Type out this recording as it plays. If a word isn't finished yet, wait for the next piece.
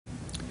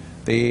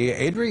The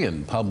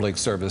Adrian Public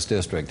Service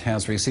District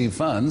has received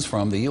funds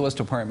from the U.S.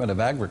 Department of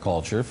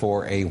Agriculture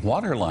for a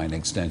water line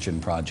extension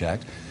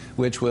project,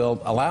 which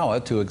will allow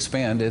it to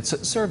expand its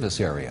service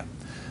area.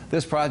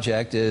 This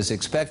project is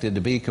expected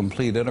to be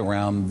completed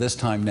around this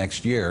time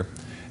next year,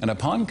 and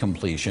upon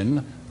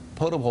completion,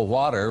 potable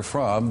water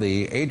from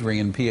the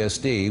Adrian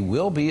PSD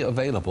will be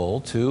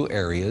available to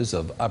areas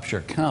of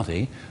Upshur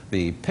County,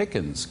 the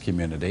Pickens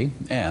community,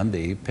 and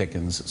the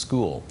Pickens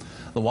School.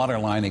 The water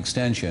line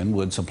extension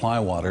would supply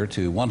water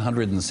to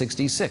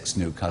 166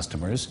 new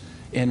customers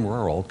in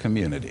rural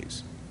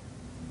communities.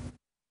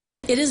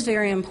 It is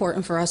very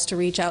important for us to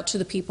reach out to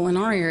the people in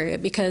our area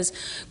because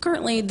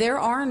currently there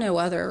are no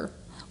other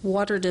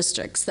water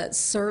districts that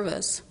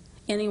service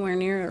anywhere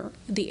near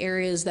the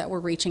areas that we're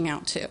reaching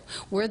out to.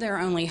 We're their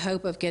only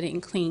hope of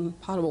getting clean,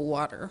 potable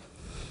water.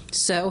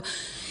 So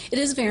it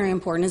is very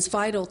important. It's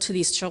vital to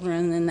these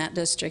children in that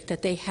district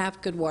that they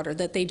have good water,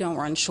 that they don't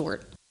run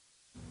short.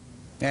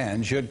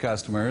 And should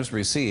customers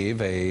receive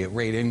a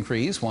rate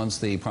increase once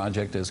the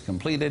project is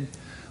completed,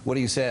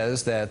 Woody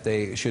says that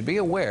they should be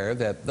aware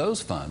that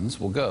those funds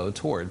will go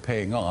toward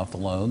paying off the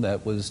loan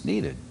that was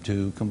needed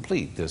to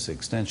complete this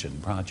extension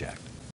project.